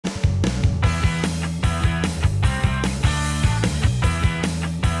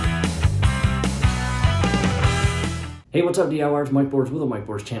Hey, what's up, DIYers? Mike Boards with the Mike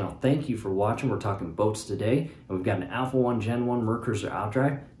Boards channel. Thank you for watching. We're talking boats today, and we've got an Alpha 1 Gen 1 Mercruiser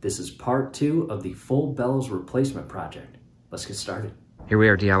outdrive. This is part 2 of the full bellows replacement project. Let's get started. Here we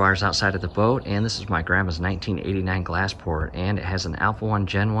are, DIYers, outside of the boat, and this is my grandma's 1989 glass port, and it has an Alpha 1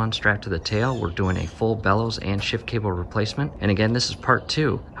 Gen 1 strapped to the tail. We're doing a full bellows and shift cable replacement, and again, this is part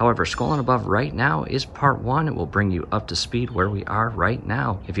 2. However, scrolling above right now is part 1. It will bring you up to speed where we are right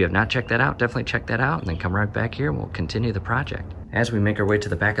now. If you have not checked that out, definitely check that out, and then come right back here and we'll continue the project. As we make our way to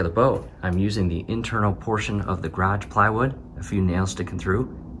the back of the boat, I'm using the internal portion of the garage plywood, a few nails sticking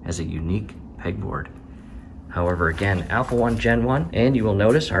through, as a unique pegboard. However, again, Alpha 1 Gen 1, and you will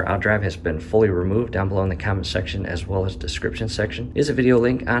notice our outdrive has been fully removed. Down below in the comment section as well as description section is a video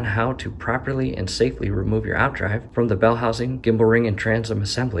link on how to properly and safely remove your outdrive from the bell housing, gimbal ring, and transom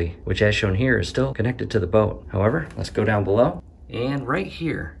assembly, which as shown here is still connected to the boat. However, let's go down below. And right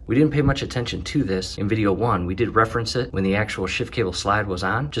here, we didn't pay much attention to this in video 1. We did reference it when the actual shift cable slide was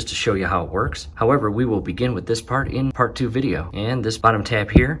on, just to show you how it works. However, we will begin with this part in part 2 video. And this bottom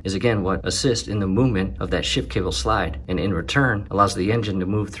tab here is again what assists in the movement of that shift cable slide, and in return allows the engine to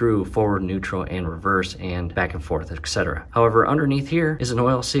move through forward, neutral, and reverse, and back and forth, etc. However, underneath here is an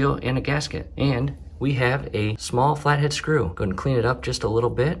oil seal and a gasket, and we have a small flathead screw. Go ahead and clean it up just a little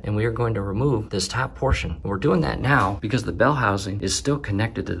bit, and we are going to remove this top portion. And we're doing that now because the bell housing is still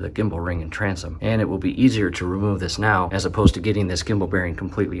connected to the gimbal ring and transom, and it will be easier to remove this now as opposed to getting this gimbal bearing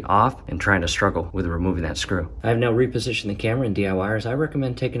completely off and trying to struggle with removing that screw. I have now repositioned the camera, and DIYers, I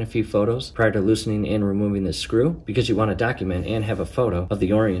recommend taking a few photos prior to loosening and removing this screw, because you want to document and have a photo of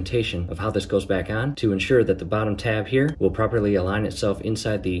the orientation of how this goes back on to ensure that the bottom tab here will properly align itself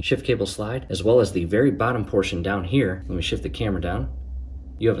inside the shift cable slide, as well as the very bottom portion down here. Let me shift the camera down.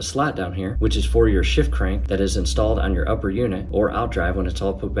 You have a slot down here, which is for your shift crank that is installed on your upper unit or outdrive when it's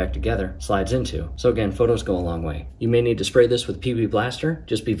all put back together, slides into. So again, photos go a long way. You may need to spray this with PB Blaster.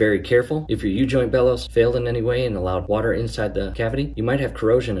 Just be very careful. If your U-joint bellows failed in any way and allowed water inside the cavity, you might have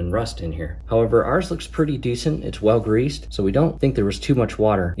corrosion and rust in here. However, ours looks pretty decent. It's well greased, so we don't think there was too much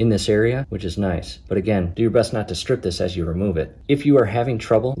water in this area, which is nice. But again, do your best not to strip this as you remove it. If you are having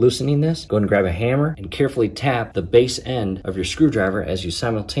trouble loosening this, go ahead and grab a hammer and carefully tap the base end of your screwdriver as you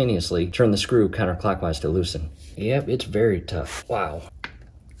simultaneously turn the screw counterclockwise to loosen. Yep, it's very tough. Wow.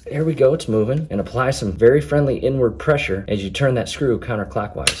 There we go, it's moving. And apply some very friendly inward pressure as you turn that screw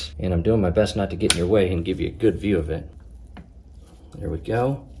counterclockwise. And I'm doing my best not to get in your way and give you a good view of it. There we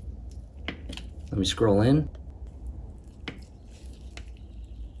go. Let me scroll in.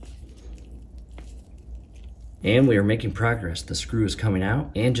 And we are making progress. The screw is coming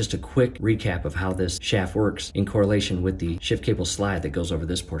out. And just a quick recap of how this shaft works in correlation with the shift cable slide that goes over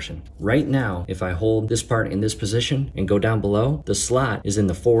this portion. Right now, if I hold this part in this position and go down below, the slot is in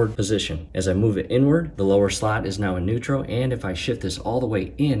the forward position. As I move it inward, the lower slot is now in neutral. And if I shift this all the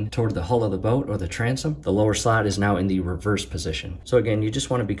way in toward the hull of the boat or the transom, the lower slot is now in the reverse position. So again, you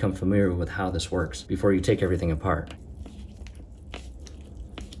just want to become familiar with how this works before you take everything apart.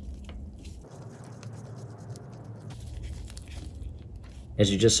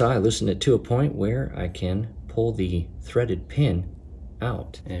 As you just saw, I loosened it to a point where I can pull the threaded pin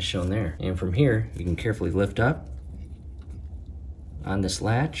out, as shown there. And from here, you can carefully lift up on this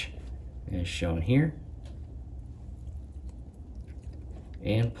latch, as shown here,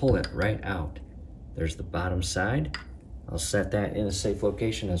 and pull it right out. There's the bottom side. I'll set that in a safe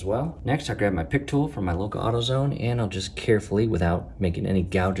location as well. Next, I'll grab my pick tool from my local AutoZone, and I'll just carefully, without making any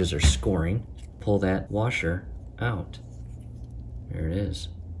gouges or scoring, pull that washer out. There it is.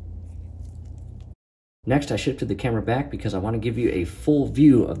 Next, I shifted the camera back because I want to give you a full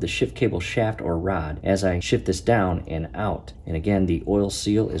view of the shift cable shaft or rod as I shift this down and out. And again, the oil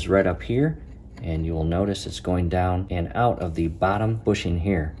seal is right up here, and you will notice it's going down and out of the bottom bushing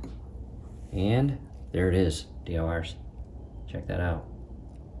here. And there it is, DIYers. Check that out.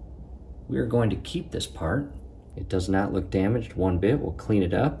 We are going to keep this part. It does not look damaged one bit. We'll clean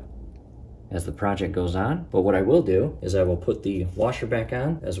it up as the project goes on. But what I will do is I will put the washer back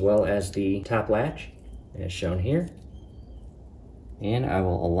on, as well as the top latch, as shown here. And I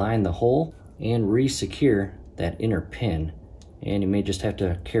will align the hole and re-secure that inner pin. And you may just have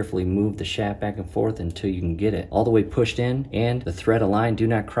to carefully move the shaft back and forth until you can get it all the way pushed in and the thread aligned. Do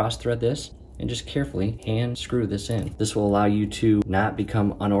not cross thread this, and just carefully hand screw this in. This will allow you to not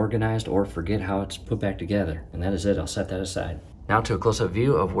become unorganized or forget how it's put back together. And that is it. I'll set that aside. Now to a close-up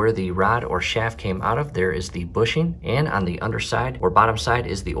view of where the rod or shaft came out of. There is the bushing, and on the underside or bottom side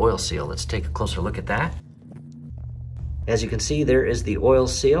is the oil seal. Let's take a closer look at that. As you can see, there is the oil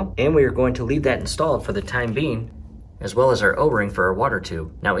seal, and we are going to leave that installed for the time being as well as our O-ring for our water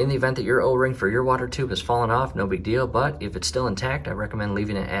tube. Now, in the event that your O-ring for your water tube has fallen off, no big deal, but if it's still intact, I recommend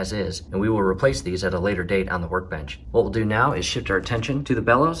leaving it as is, and we will replace these at a later date on the workbench. What we'll do now is shift our attention to the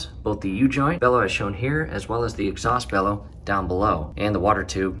bellows, both the U-joint bellow as shown here, as well as the exhaust bellow down below, and the water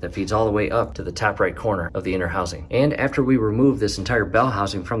tube that feeds all the way up to the top right corner of the inner housing. And after we remove this entire bell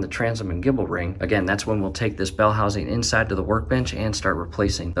housing from the transom and gimbal ring, again, that's when we'll take this bell housing inside to the workbench and start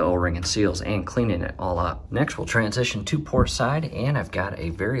replacing the O-ring and seals and cleaning it all up. Next, we'll transition to port side, and I've got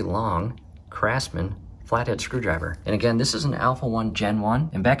a very long Craftsman flathead screwdriver. And again, this is an Alpha 1 Gen 1,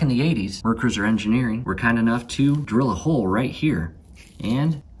 and back in the 80s, Mercruiser Engineering were kind enough to drill a hole right here,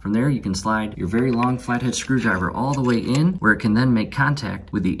 and from there, you can slide your very long flathead screwdriver all the way in, where it can then make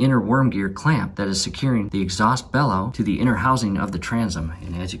contact with the inner worm gear clamp that is securing the exhaust bellow to the inner housing of the transom.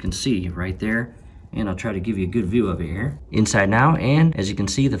 And as you can see right there, and I'll try to give you a good view of it here. Inside now, and as you can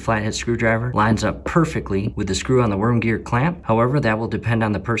see, the flathead screwdriver lines up perfectly with the screw on the worm gear clamp. However, that will depend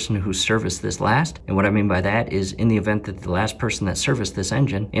on the person who serviced this last. And what I mean by that is, in the event that the last person that serviced this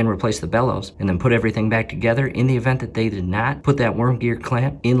engine and replaced the bellows and then put everything back together, in the event that they did not put that worm gear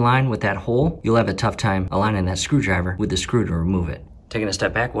clamp in line with that hole, you'll have a tough time aligning that screwdriver with the screw to remove it. Taking a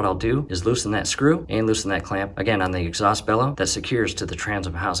step back, what I'll do is loosen that screw and loosen that clamp, again on the exhaust bellow that secures to the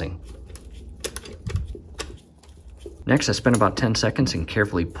transom housing. Next, I spent about 10 seconds and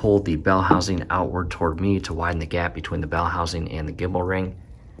carefully pulled the bell housing outward toward me to widen the gap between the bell housing and the gimbal ring.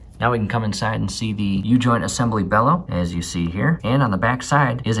 Now we can come inside and see the U-joint assembly bellow, as you see here. And on the back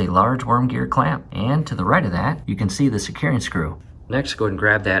side is a large worm gear clamp. And to the right of that, you can see the securing screw. Next, go ahead and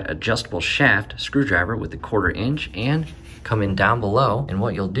grab that adjustable shaft screwdriver with the 1/4 inch and come in down below, and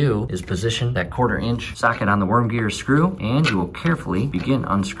what you'll do is position that 1/4 inch socket on the worm gear screw, and you will carefully begin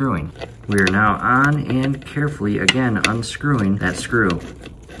unscrewing. We are now on and carefully again unscrewing that screw.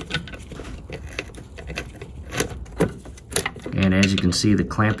 And as you can see, the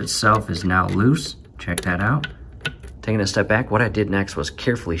clamp itself is now loose. Check that out. Taking a step back, what I did next was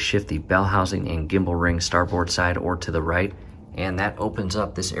carefully shift the bell housing and gimbal ring starboard side or to the right, and that opens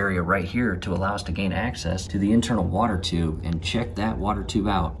up this area right here to allow us to gain access to the internal water tube. And check that water tube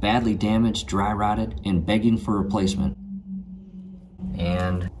out. Badly damaged, dry rotted, and begging for replacement.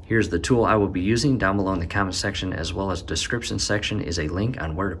 And here's the tool I will be using. Down below in the comment section as well as description section is a link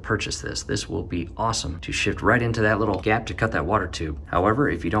on where to purchase this. This will be awesome to shift right into that little gap to cut that water tube. However,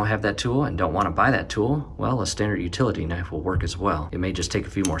 if you don't have that tool and don't want to buy that tool, well, a standard utility knife will work as well. It may just take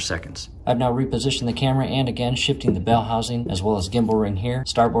a few more seconds. I've now repositioned the camera, and again shifting the bell housing as well as gimbal ring here,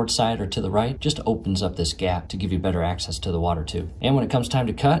 starboard side or to the right, just opens up this gap to give you better access to the water tube. And when it comes time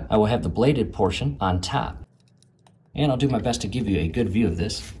to cut, I will have the bladed portion on top. And I'll do my best to give you a good view of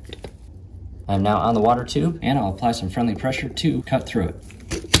this. I'm now on the water tube, and I'll apply some friendly pressure to cut through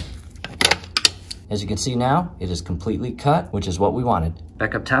it. As you can see now, it is completely cut, which is what we wanted.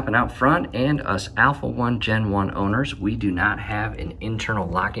 Back up top and out front, and us Alpha 1 Gen 1 owners, we do not have an internal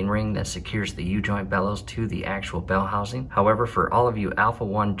locking ring that secures the U-joint bellows to the actual bell housing. However, for all of you Alpha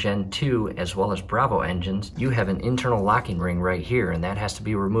 1 Gen 2 as well as Bravo engines, you have an internal locking ring right here, and that has to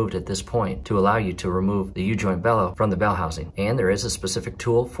be removed at this point to allow you to remove the U-joint bellow from the bell housing. And there is a specific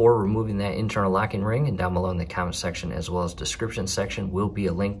tool for removing that internal locking ring, and down below in the comment section as well as description section will be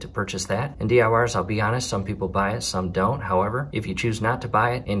a link to purchase that. And DIYers, I'll be honest, some people buy it, some don't. However, if you choose not to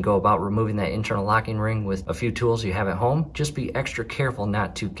buy it and go about removing that internal locking ring with a few tools you have at home, just be extra careful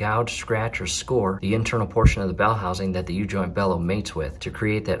not to gouge, scratch, or score the internal portion of the bell housing that the U-joint bellow mates with to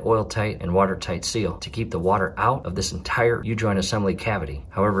create that oil-tight and watertight seal to keep the water out of this entire U-joint assembly cavity.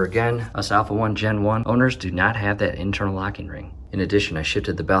 However, again, us Alpha 1 Gen 1 owners do not have that internal locking ring. In addition, I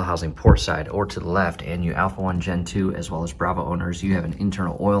shifted the bell housing port side or to the left, and you Alpha 1 Gen 2 as well as Bravo owners, you have an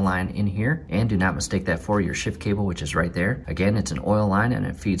internal oil line in here, and do not mistake that for your shift cable, which is right there. Again, it's an oil line, and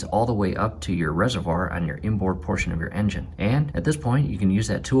it feeds all the way up to your reservoir on your inboard portion of your engine. And at this point, you can use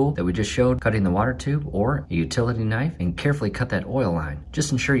that tool that we just showed, cutting the water tube, or a utility knife, and carefully cut that oil line.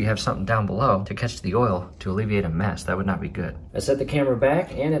 Just ensure you have something down below to catch the oil to alleviate a mess. That would not be good. I set the camera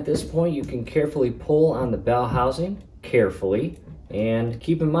back, and at this point, you can carefully pull on the bell housing, carefully. And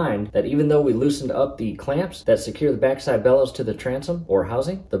keep in mind that even though we loosened up the clamps that secure the backside bellows to the transom or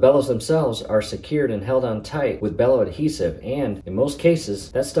housing, the bellows themselves are secured and held on tight with bellow adhesive, and in most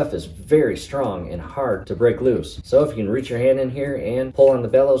cases, that stuff is very strong and hard to break loose. So if you can reach your hand in here and pull on the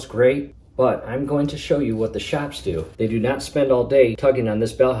bellows, great. But I'm going to show you what the shops do. They do not spend all day tugging on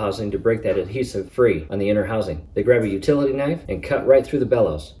this bell housing to break that adhesive free on the inner housing. They grab a utility knife and cut right through the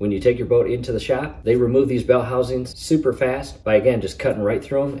bellows. When you take your boat into the shop, they remove these bell housings super fast by, again, just cutting right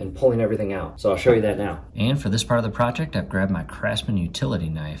through them and pulling everything out. So I'll show you that now. And for this part of the project, I've grabbed my Craftsman utility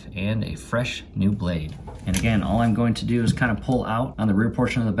knife and a fresh new blade. And again, all I'm going to do is kind of pull out on the rear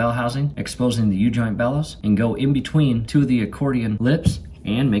portion of the bell housing, exposing the U-joint bellows, and go in between two of the accordion lips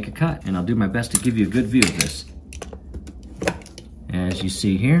and make a cut. And I'll do my best to give you a good view of this. As you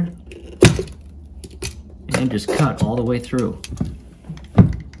see here, and just cut all the way through.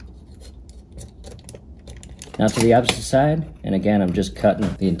 Now to the opposite side, and again, I'm just cutting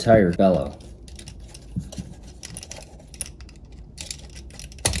the entire bellow.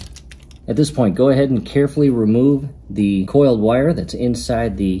 At this point, go ahead and carefully remove the coiled wire that's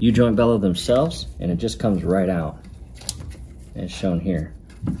inside the U-joint bellow themselves, and it just comes right out, as shown here.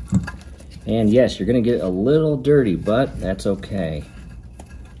 And yes, you're gonna get a little dirty, but that's okay.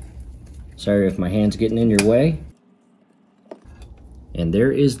 Sorry if my hand's getting in your way. And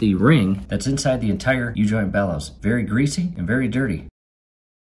there is the ring that's inside the entire U-joint bellows. Very greasy and very dirty.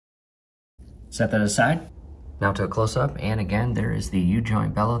 Set that aside. Now to a close-up, and again, there is the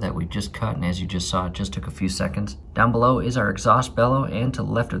U-joint bellow that we just cut, and as you just saw, it just took a few seconds. Down below is our exhaust bellow, and to the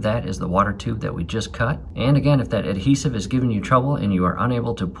left of that is the water tube that we just cut. And again, if that adhesive is giving you trouble and you are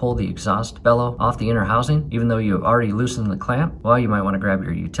unable to pull the exhaust bellow off the inner housing, even though you have already loosened the clamp, well, you might want to grab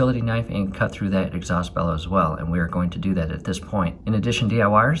your utility knife and cut through that exhaust bellow as well, and we are going to do that at this point. In addition,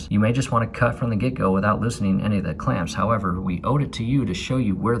 DIYers, you may just want to cut from the get-go without loosening any of the clamps. However, we owed it to you to show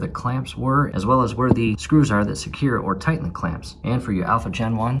you where the clamps were, as well as where the screws are that secure or tighten the clamps. And for you Alpha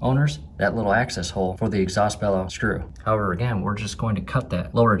Gen 1 owners, that little access hole for the exhaust bellow screw. However, again, we're just going to cut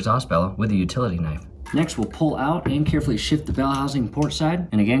that lower exhaust bellow with a utility knife. Next, we'll pull out and carefully shift the bell housing port side.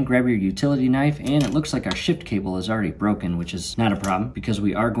 And again, grab your utility knife, and it looks like our shift cable is already broken, which is not a problem because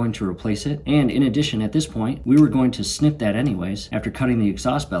we are going to replace it. And in addition, at this point, we were going to snip that anyways after cutting the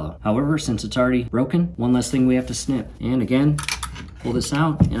exhaust bellow. However, since it's already broken, one less thing we have to snip. And again, pull this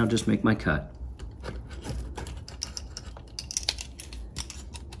out, and I'll just make my cut.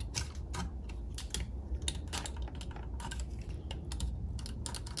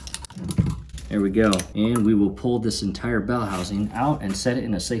 There we go. And we will pull this entire bell housing out and set it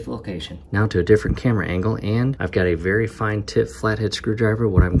in a safe location. Now to a different camera angle, and I've got a very fine tip flathead screwdriver.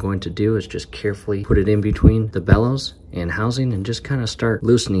 What I'm going to do is just carefully put it in between the bellows and housing and just kind of start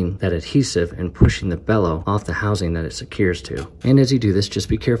loosening that adhesive and pushing the bellow off the housing that it secures to. And as you do this, just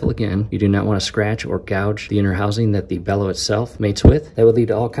be careful again. You do not want to scratch or gouge the inner housing that the bellow itself mates with. That would lead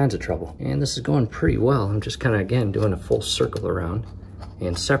to all kinds of trouble. And this is going pretty well. I'm just kind of, again, doing a full circle around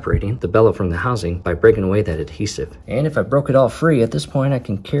and separating the bellow from the housing by breaking away that adhesive. And if I broke it all free, at this point I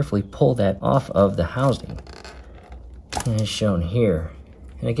can carefully pull that off of the housing, as shown here.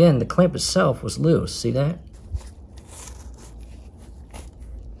 And again, the clamp itself was loose, see that?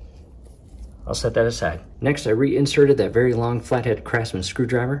 I'll set that aside. Next, I reinserted that very long flathead Craftsman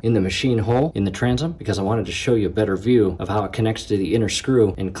screwdriver in the machine hole in the transom because I wanted to show you a better view of how it connects to the inner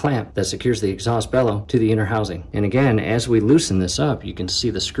screw and clamp that secures the exhaust bellow to the inner housing. And again, as we loosen this up, you can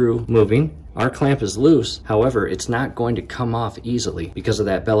see the screw moving. Our clamp is loose, however, it's not going to come off easily because of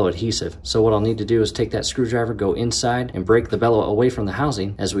that bellow adhesive. So what I'll need to do is take that screwdriver, go inside, and break the bellow away from the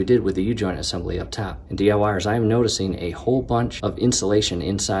housing as we did with the U-joint assembly up top. And DIYers, I am noticing a whole bunch of insulation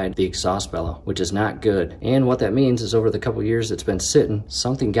inside the exhaust bellow, which is not good. And what that means is over the couple years it's been sitting,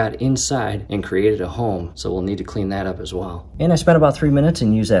 something got inside and created a home. So we'll need to clean that up as well. And I spent about 3 minutes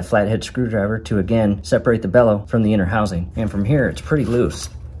and used that flathead screwdriver to again separate the bellow from the inner housing. And from here, it's pretty loose.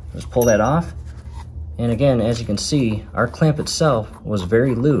 Just pull that off. And again, as you can see, our clamp itself was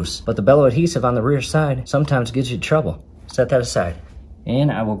very loose, but the bellow adhesive on the rear side sometimes gives you trouble. Set that aside.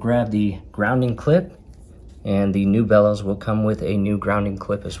 And I will grab the grounding clip, and the new bellows will come with a new grounding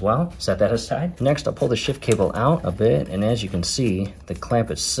clip as well. Set that aside. Next, I'll pull the shift cable out a bit, and as you can see, the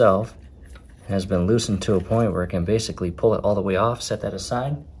clamp itself has been loosened to a point where I can basically pull it all the way off. Set that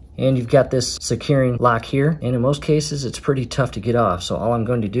aside. And you've got this securing lock here, and in most cases it's pretty tough to get off. So all I'm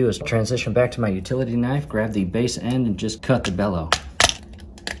going to do is transition back to my utility knife, grab the base end, and just cut the bellow.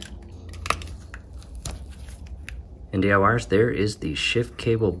 And DIYers, there is the shift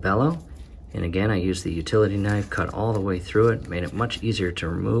cable bellow. And again, I used the utility knife, cut all the way through it, made it much easier to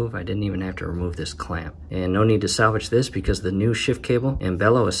remove. I didn't even have to remove this clamp. And no need to salvage this because the new shift cable and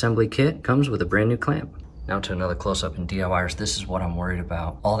bellow assembly kit comes with a brand new clamp. Now to another close-up in DIYers, this is what I'm worried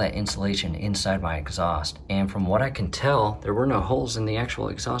about. All that insulation inside my exhaust. And from what I can tell, there were no holes in the actual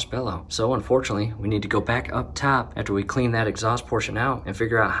exhaust bellow. So unfortunately, we need to go back up top after we clean that exhaust portion out and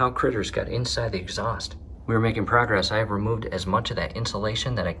figure out how critters got inside the exhaust. We were making progress. I have removed as much of that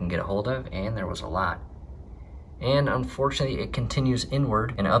insulation that I can get a hold of, and there was a lot. And unfortunately, it continues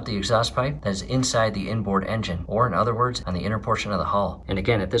inward and up the exhaust pipe that is inside the inboard engine, or in other words, on the inner portion of the hull. And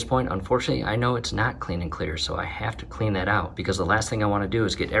again, at this point, unfortunately, I know it's not clean and clear, so I have to clean that out, because the last thing I want to do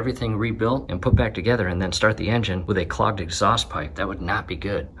is get everything rebuilt and put back together and then start the engine with a clogged exhaust pipe. That would not be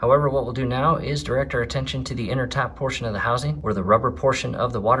good. However, what we'll do now is direct our attention to the inner top portion of the housing, where the rubber portion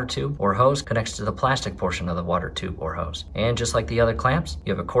of the water tube or hose connects to the plastic portion of the water tube or hose. And just like the other clamps,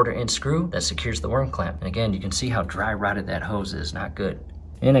 you have a 1/4-inch screw that secures the worm clamp. And again, you can see how dry rotted that hose is. Not good.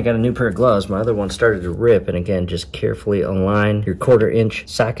 And I got a new pair of gloves. My other one started to rip, and again, just carefully align your 1/4-inch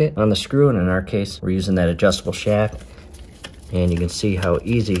socket on the screw, and in our case, we're using that adjustable shaft, and you can see how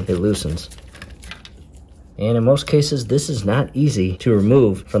easy it loosens. And in most cases, this is not easy to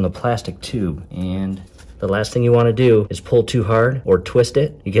remove from the plastic tube, and the last thing you want to do is pull too hard or twist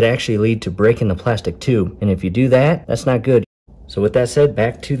it. It could actually lead to breaking the plastic tube, and if you do that, that's not good. So with that said,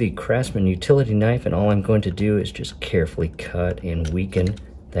 back to the Craftsman utility knife, and all I'm going to do is just carefully cut and weaken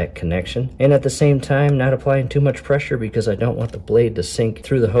that connection, and at the same time not applying too much pressure, because I don't want the blade to sink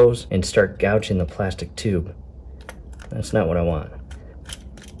through the hose and start gouging the plastic tube. That's not what I want.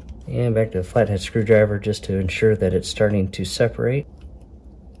 And back to the flathead screwdriver just to ensure that it's starting to separate,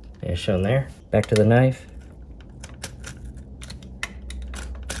 as shown there. Back to the knife.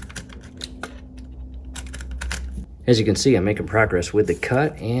 As you can see, I'm making progress with the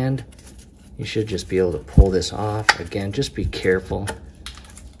cut, and you should just be able to pull this off. Again, just be careful.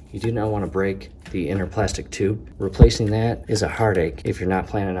 You do not want to break the inner plastic tube. Replacing that is a heartache if you're not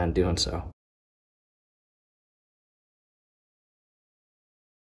planning on doing so.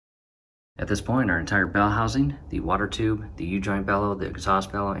 At this point, our entire bell housing, the water tube, the U-joint bellow, the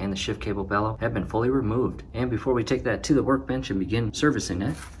exhaust bellow, and the shift cable bellow have been fully removed. And before we take that to the workbench and begin servicing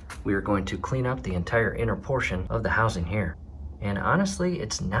it, we are going to clean up the entire inner portion of the housing here. And honestly,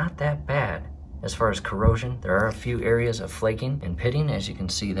 it's not that bad. As far as corrosion, there are a few areas of flaking and pitting, as you can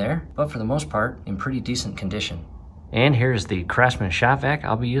see there, but for the most part, in pretty decent condition. And here's the Craftsman shop vac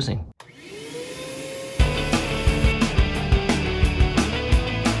I'll be using.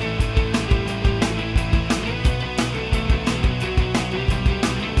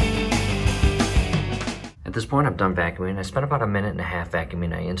 At this point, I'm done vacuuming. I spent about 1.5 minutes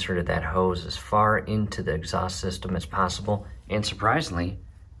vacuuming. I inserted that hose as far into the exhaust system as possible, and surprisingly,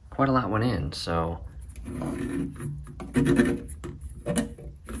 quite a lot went in, so. And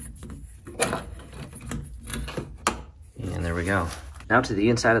there we go. Now to the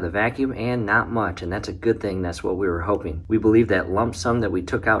inside of the vacuum, and not much, and that's a good thing. That's what we were hoping. We believe that lump sum that we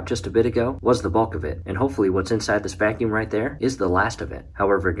took out just a bit ago was the bulk of it, and hopefully what's inside this vacuum right there is the last of it.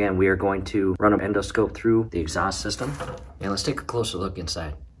 However, again, we are going to run an endoscope through the exhaust system, and let's take a closer look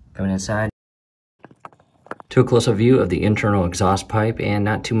inside. Coming inside to a closer view of the internal exhaust pipe, and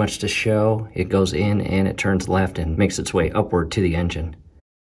not too much to show. It goes in and it turns left and makes its way upward to the engine.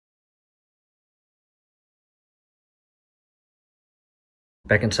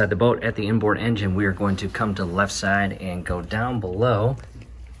 Back inside the boat at the inboard engine, we are going to come to the left side and go down below,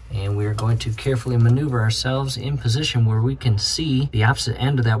 and we are going to carefully maneuver ourselves in position where we can see the opposite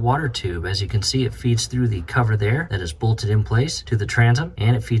end of that water tube. As you can see, it feeds through the cover there that is bolted in place to the transom,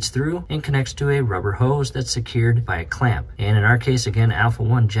 and it feeds through and connects to a rubber hose that's secured by a clamp. And in our case, again, Alpha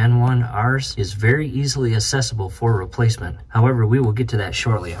 1 Gen 1, ours is very easily accessible for replacement. However, we will get to that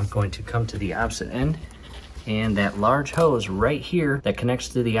shortly. I'm going to come to the opposite end, and that large hose right here that connects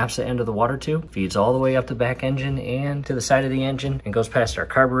to the opposite end of the water tube feeds all the way up the back engine and to the side of the engine, and goes past our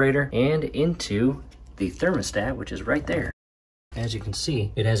carburetor and into the thermostat, which is right there. As you can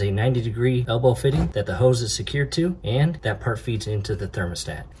see, it has a 90-degree elbow fitting that the hose is secured to, and that part feeds into the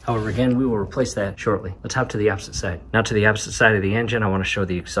thermostat. However, again, we will replace that shortly. Let's hop to the opposite side. Now to the opposite side of the engine, I want to show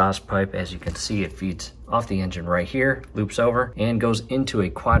the exhaust pipe. As you can see, it feeds off the engine right here, loops over, and goes into a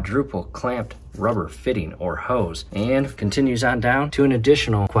quadruple clamped rubber fitting or hose, and continues on down to an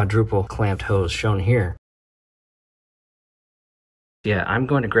additional quadruple clamped hose shown here. Yeah, I'm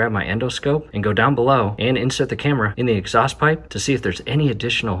going to grab my endoscope and go down below and insert the camera in the exhaust pipe to see if there's any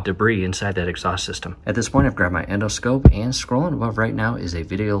additional debris inside that exhaust system. At this point, I've grabbed my endoscope, and scrolling above right now is a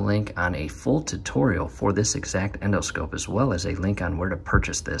video link on a full tutorial for this exact endoscope, as well as a link on where to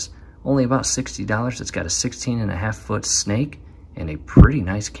purchase this. Only about $60. It's got a 16.5-foot snake and a pretty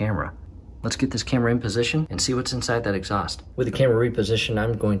nice camera. Let's get this camera in position and see what's inside that exhaust. With the camera repositioned,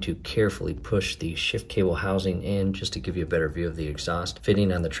 I'm going to carefully push the shift cable housing in just to give you a better view of the exhaust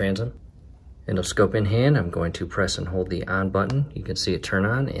fitting on the transom. Endoscope in hand, I'm going to press and hold the on button. You can see it turn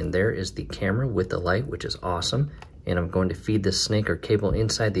on, and there is the camera with the light, which is awesome. And I'm going to feed this snake or cable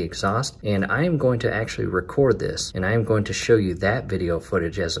inside the exhaust, and I am going to actually record this, and I am going to show you that video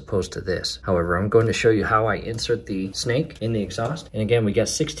footage as opposed to this. However, I'm going to show you how I insert the snake in the exhaust. And again, we got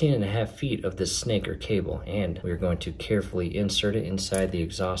 16.5 feet of this snake or cable, and we're going to carefully insert it inside the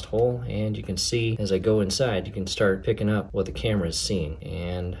exhaust hole. And you can see as I go inside, you can start picking up what the camera is seeing.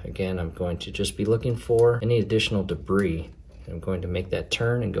 And again, I'm going to just be looking for any additional debris. I'm going to make that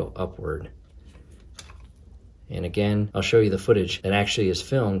turn and go upward. And again, I'll show you the footage that actually is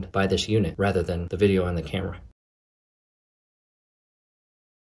filmed by this unit rather than the video on the camera.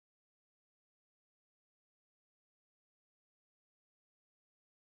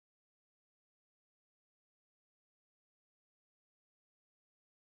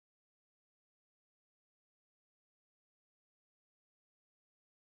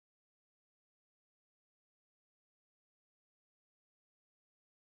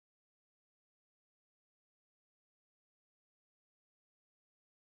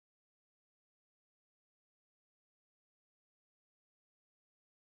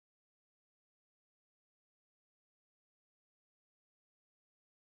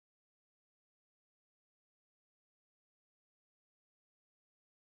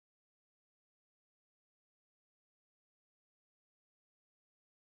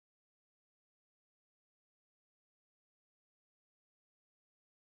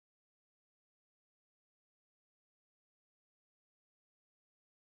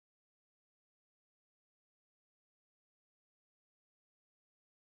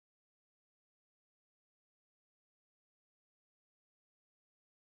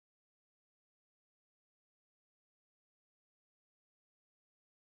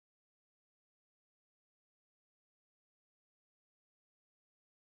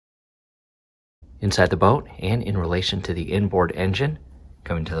 Inside the boat and in relation to the inboard engine,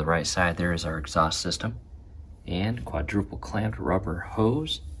 coming to the right side there is our exhaust system and quadruple clamped rubber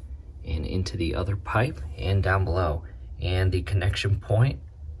hose, and into the other pipe and down below. And the connection point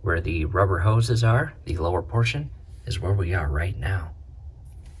where the rubber hoses are, the lower portion, is where we are right now.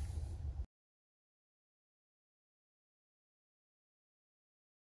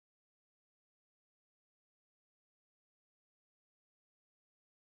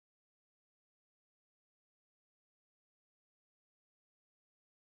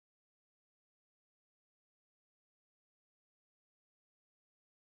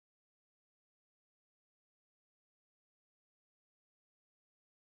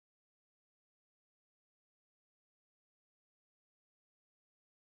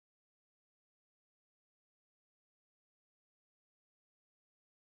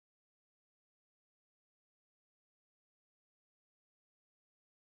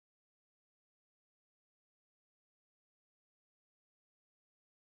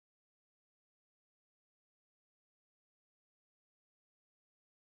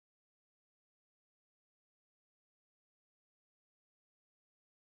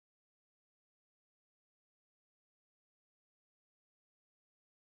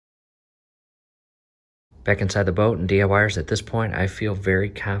 Back inside the boat and DIYers, at this point, I feel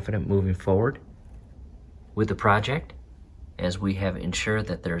very confident moving forward with the project, as we have ensured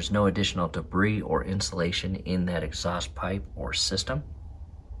that there's no additional debris or insulation in that exhaust pipe or system.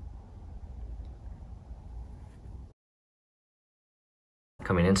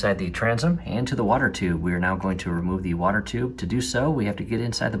 Coming inside the transom and to the water tube, we are now going to remove the water tube. To do so, we have to get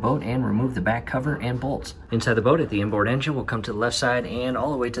inside the boat and remove the back cover and bolts. Inside the boat at the inboard engine, we'll come to the left side, and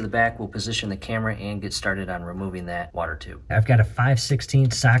all the way to the back, we'll position the camera and get started on removing that water tube. I've got a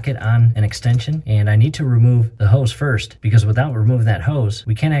 5/16 socket on an extension, and I need to remove the hose first, because without removing that hose,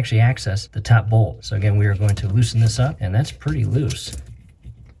 we can't actually access the top bolt. So again, we are going to loosen this up, and that's pretty loose.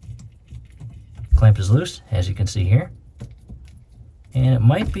 Clamp is loose, as you can see here. And it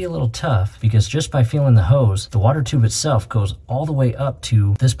might be a little tough because just by feeling the hose, the water tube itself goes all the way up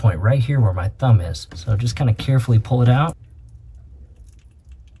to this point right here where my thumb is. So just kind of carefully pull it out.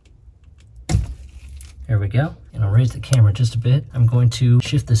 There we go. And I'll raise the camera just a bit. I'm going to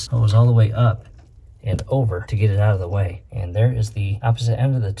shift this hose all the way up and over to get it out of the way. And there is the opposite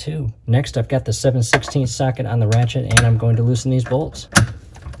end of the tube. Next, I've got the 7/16 socket on the ratchet, and I'm going to loosen these bolts.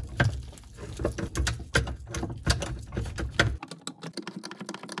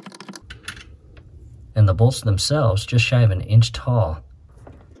 And the bolts themselves just shy of 1 inch tall.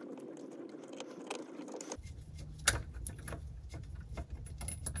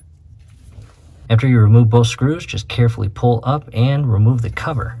 After you remove both screws, just carefully pull up and remove the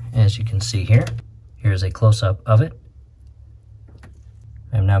cover. As you can see here, here's a close-up of it.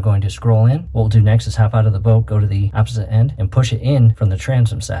 I'm now going to scroll in. What we'll do next is hop out of the boat, go to the opposite end, and push it in from the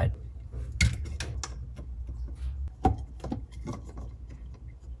transom side.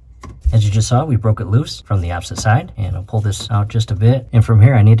 As you just saw, we broke it loose from the opposite side, and I'll pull this out just a bit. And from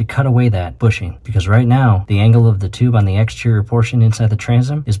here, I need to cut away that bushing, because right now, the angle of the tube on the exterior portion inside the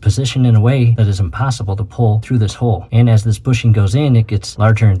transom is positioned in a way that is impossible to pull through this hole. And as this bushing goes in, it gets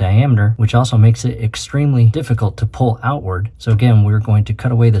larger in diameter, which also makes it extremely difficult to pull outward. So again, we're going to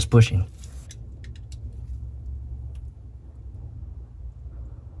cut away this bushing.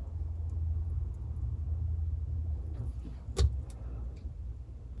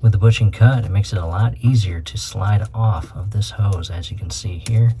 With the bushing cut, it makes it a lot easier to slide off of this hose, as you can see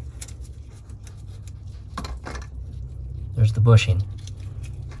here. There's the bushing.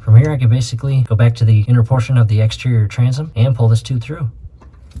 From here, I can basically go back to the inner portion of the exterior transom and pull this tube through.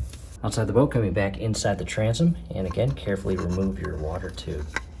 Outside the boat, coming back inside the transom, and again, carefully remove your water tube.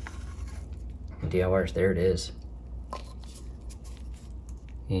 And DIYers, there it is.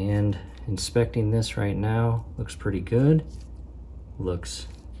 And inspecting this right now, looks pretty good. Looks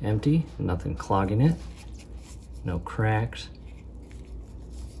empty, nothing clogging it, no cracks.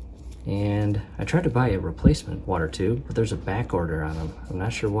 And I tried to buy a replacement water tube, but there's a back order on them. I'm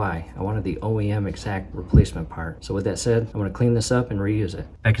not sure why. I wanted the OEM exact replacement part. So with that said, I'm gonna clean this up and reuse it.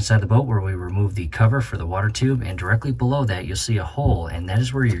 Back inside the boat where we removed the cover for the water tube, and directly below that you'll see a hole, and that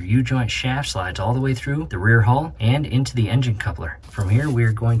is where your U-joint shaft slides all the way through the rear hull and into the engine coupler. From here, we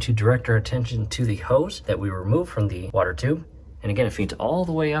are going to direct our attention to the hose that we removed from the water tube. And again, it feeds all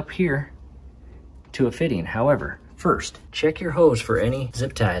the way up here to a fitting. However, first, check your hose for any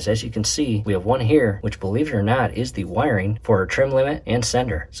zip ties. As you can see, we have one here, which, believe it or not, is the wiring for our trim limit and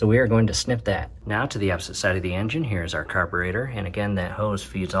sender. So we are going to snip that. Now to the opposite side of the engine, here is our carburetor. And again, that hose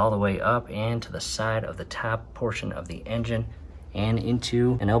feeds all the way up and to the side of the top portion of the engine and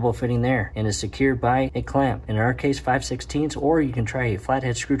into an elbow fitting there, and is secured by a clamp. In our case, 5/16, or you can try a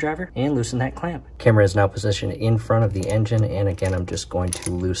flathead screwdriver and loosen that clamp. Camera is now positioned in front of the engine, and again, I'm just going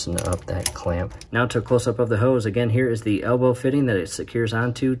to loosen up that clamp. Now to a close-up of the hose. Again, here is the elbow fitting that it secures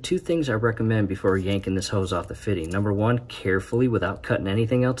onto. Two things I recommend before yanking this hose off the fitting. Number one, carefully, without cutting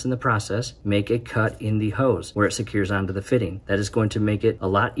anything else in the process, make a cut in the hose where it secures onto the fitting. That is going to make it a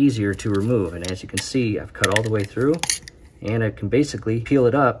lot easier to remove, and as you can see, I've cut all the way through, and I can basically peel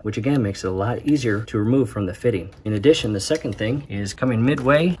it up, which again makes it a lot easier to remove from the fitting. In addition, the second thing is coming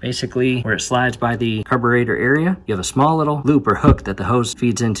midway, basically where it slides by the carburetor area, you have a small little loop or hook that the hose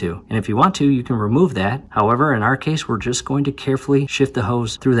feeds into. And if you want to, you can remove that. However, in our case, we're just going to carefully shift the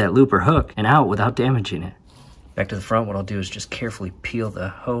hose through that loop or hook and out without damaging it. Back to the front, what I'll do is just carefully peel the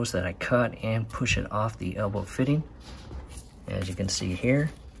hose that I cut and push it off the elbow fitting, as you can see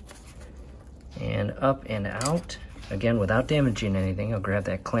here, and up and out. Again, without damaging anything, I'll grab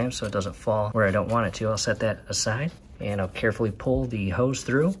that clamp so it doesn't fall where I don't want it to. I'll set that aside, and I'll carefully pull the hose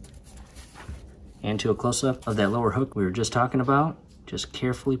through. And to a close-up of that lower hook we were just talking about, just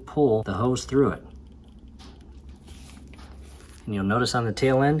carefully pull the hose through it. And you'll notice on the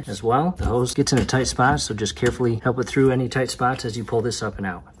tail end as well, the hose gets in a tight spot, so just carefully help it through any tight spots as you pull this up and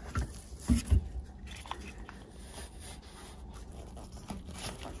out.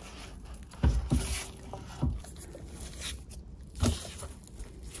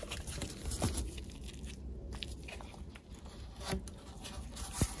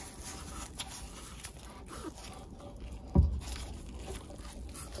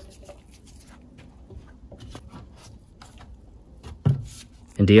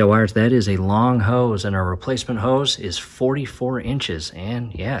 And DIYers, that is a long hose, and our replacement hose is 44 inches.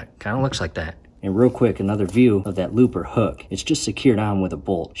 And yeah, kind of looks like that. And real quick, another view of that loop or hook. It's just secured on with a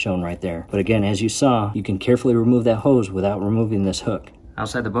bolt shown right there. But again, as you saw, you can carefully remove that hose without removing this hook.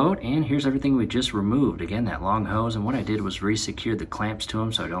 Outside the boat, and here's everything we just removed. Again, that long hose, and what I did was re-secure the clamps to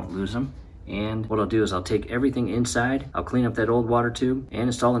them so I don't lose them. And what I'll do is I'll take everything inside, I'll clean up that old water tube and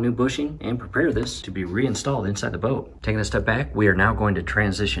install a new bushing and prepare this to be reinstalled inside the boat. Taking a step back, we are now going to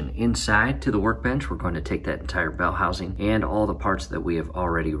transition inside to the workbench. We're going to take that entire bell housing and all the parts that we have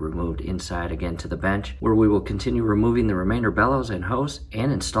already removed inside again to the bench, where we will continue removing the remainder bellows and hose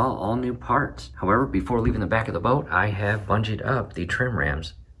and install all new parts. However, before leaving the back of the boat, I have bungeed up the trim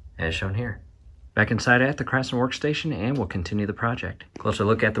rams as shown here. Back inside at the Craftsman workstation, and we'll continue the project. Closer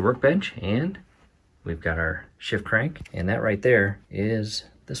look at the workbench, and we've got our shift crank, and that right there is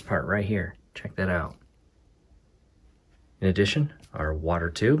this part right here. Check that out. In addition, our water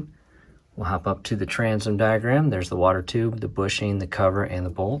tube. We'll hop up to the transom diagram. There's the water tube, the bushing, the cover, and the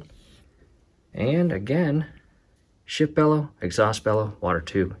bolt. And again, shift bellow, exhaust bellow, water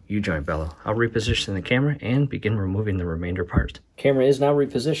tube, U-joint bellow. I'll reposition the camera and begin removing the remainder parts. Camera is now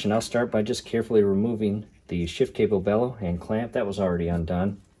repositioned. I'll start by just carefully removing the shift cable bellow and clamp. That was already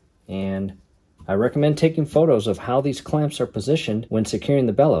undone. And I recommend taking photos of how these clamps are positioned when securing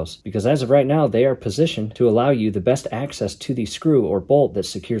the bellows, because as of right now, they are positioned to allow you the best access to the screw or bolt that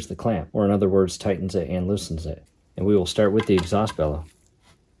secures the clamp, or in other words, tightens it and loosens it. And we will start with the exhaust bellow.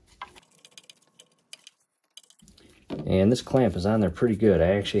 And this clamp is on there pretty good.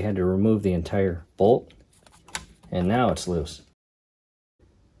 I actually had to remove the entire bolt, and now it's loose.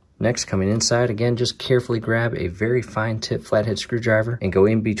 Next, coming inside, again, just carefully grab a very fine tip flathead screwdriver and go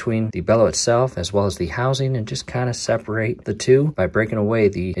in between the bellow itself as well as the housing and just kind of separate the two by breaking away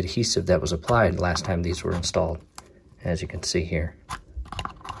the adhesive that was applied last time these were installed, as you can see here.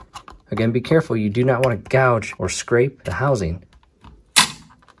 Again, be careful, you do not want to gouge or scrape the housing.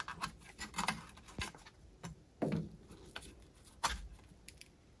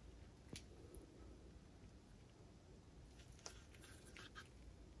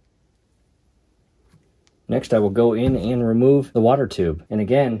 Next, I will go in and remove the water tube. And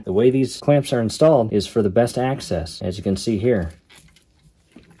again, the way these clamps are installed is for the best access, as you can see here.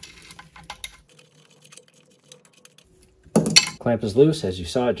 Clamp is loose, as you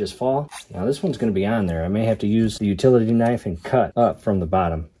saw it just fall. Now this one's going to be on there. I may have to use the utility knife and cut up from the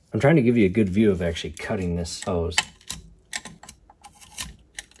bottom. I'm trying to give you a good view of actually cutting this hose.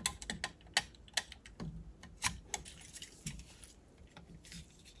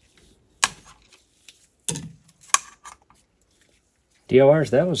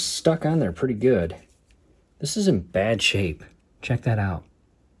 DORs, that was stuck on there pretty good. This is in bad shape. Check that out.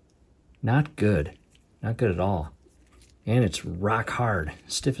 Not good. Not good at all. And it's rock hard,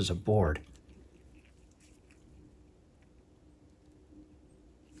 stiff as a board.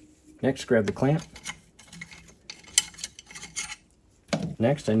 Next, grab the clamp.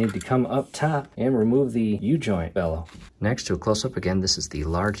 Next, I need to come up top and remove the U-joint bellow. Next, to a close-up, again, this is the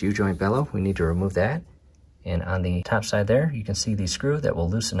large U-joint bellow. We need to remove that. And on the top side there, you can see the screw that will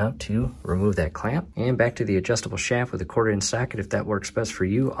loosen up to remove that clamp. And back to the adjustable shaft with a 1/4-inch socket. If that works best for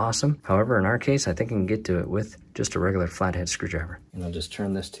you, awesome. However, in our case, I think I can get to it with just a regular flathead screwdriver. And I'll just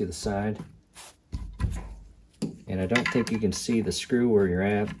turn this to the side. And I don't think you can see the screw where you're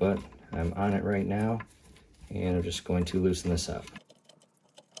at, but I'm on it right now. And I'm just going to loosen this up.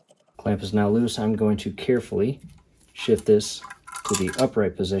 Clamp is now loose. I'm going to carefully shift this to the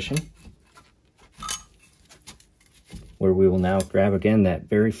upright position, where we will now grab again that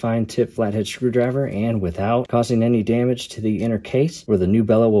very fine tip flathead screwdriver, and without causing any damage to the inner case where the new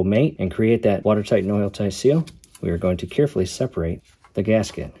bellow will mate and create that watertight and oil-tight seal, we are going to carefully separate the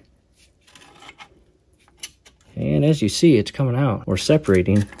gasket. And as you see, it's coming out or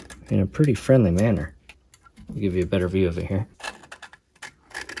separating in a pretty friendly manner. I'll give you a better view of it here.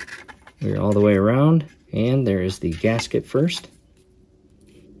 We're all the way around, and there is the gasket first.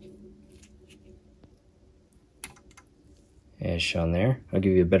 As shown there. I'll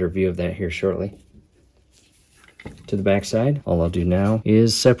give you a better view of that here shortly. To the back side, all I'll do now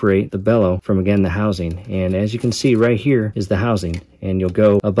is separate the bellow from, again, the housing. And as you can see, right here is the housing. And you'll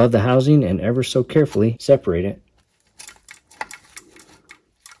go above the housing and ever so carefully separate it.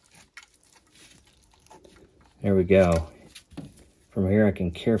 There we go. From here, I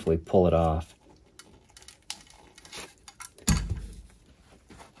can carefully pull it off.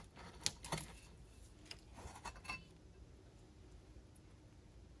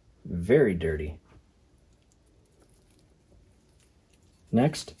 Very dirty.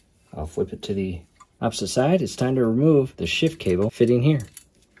 Next, I'll flip it to the opposite side. It's time to remove the shift cable fitting here.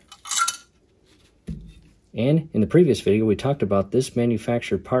 And in the previous video, we talked about this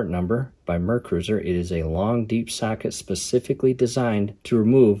manufactured part number by Mercruiser. It is a long, deep socket specifically designed to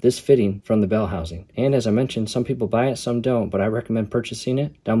remove this fitting from the bell housing. And as I mentioned, some people buy it, some don't, but I recommend purchasing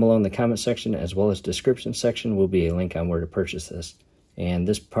it. Down below in the comment section as well as description section will be a link on where to purchase this. And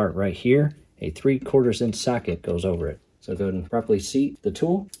this part right here, a 3/4 inch socket goes over it. So go ahead and properly seat the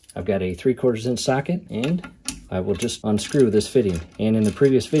tool. I've got a 3/4 inch socket, and I will just unscrew this fitting. And in the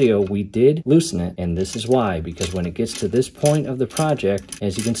previous video, we did loosen it, and this is why, because when it gets to this point of the project,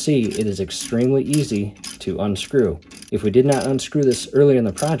 as you can see, it is extremely easy to unscrew. If we did not unscrew this earlier in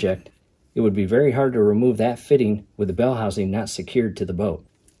the project, it would be very hard to remove that fitting with the bell housing not secured to the boat.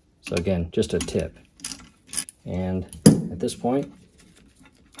 So again, just a tip. And at this point,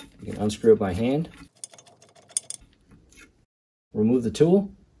 you can unscrew it by hand, remove the tool,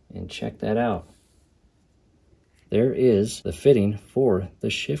 and check that out. There is the fitting for the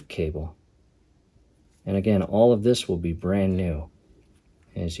shift cable. And again, all of this will be brand new,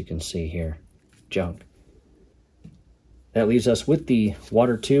 as you can see here. junk. That leaves us with the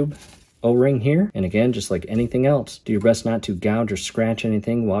water tube O-ring here. And again, just like anything else, do your best not to gouge or scratch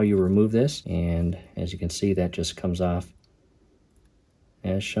anything while you remove this. And as you can see, that just comes off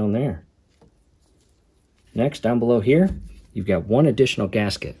as shown there. Next, down below here, you've got one additional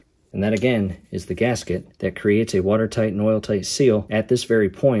gasket. And that again is the gasket that creates a watertight and oil-tight seal at this very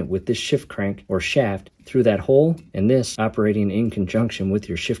point with this shift crank or shaft through that hole, and this operating in conjunction with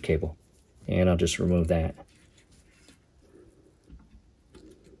your shift cable. And I'll just remove that.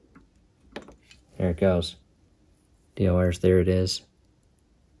 There it goes. DORs, there it is.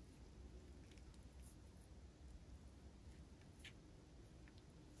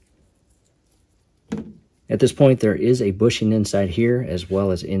 At this point, there is a bushing inside here as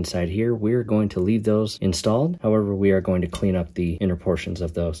well as inside here. We're going to leave those installed. However, we are going to clean up the inner portions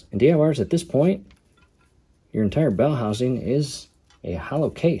of those. And DIYers, at this point, your entire bell housing is a hollow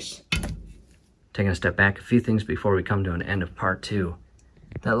case. Taking a step back, a few things before we come to an end of part 2.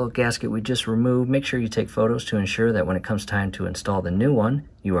 That little gasket we just removed, make sure you take photos to ensure that when it comes time to install the new one,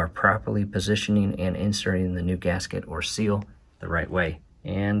 you are properly positioning and inserting the new gasket or seal the right way.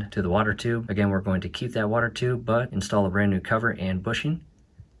 And to the water tube, again, we're going to keep that water tube, but install a brand new cover and bushing.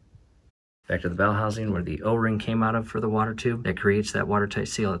 Back to the bell housing where the O-ring came out of for the water tube. That creates that watertight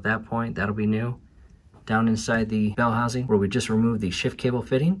seal at that point. That'll be new. Down inside the bell housing where we just removed the shift cable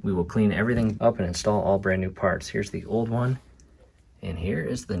fitting, we will clean everything up and install all brand new parts. Here's the old one, and here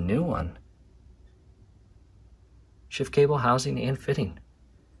is the new one. Shift cable, housing, and fitting.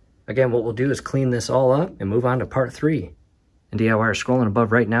 Again, what we'll do is clean this all up and move on to part 3. And DIYer, scrolling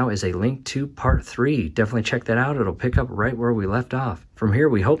above right now is a link to part 3. Definitely check that out. It'll pick up right where we left off. From here,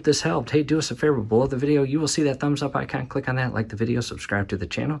 we hope this helped. Hey, do us a favor. Below the video, you will see that thumbs up icon. Click on that, like the video, subscribe to the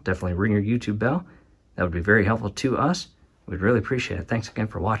channel. Definitely ring your YouTube bell. That would be very helpful to us. We'd really appreciate it. Thanks again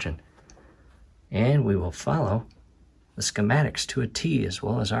for watching. And we will follow the schematics to a T as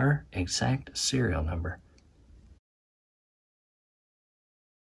well as our exact serial number.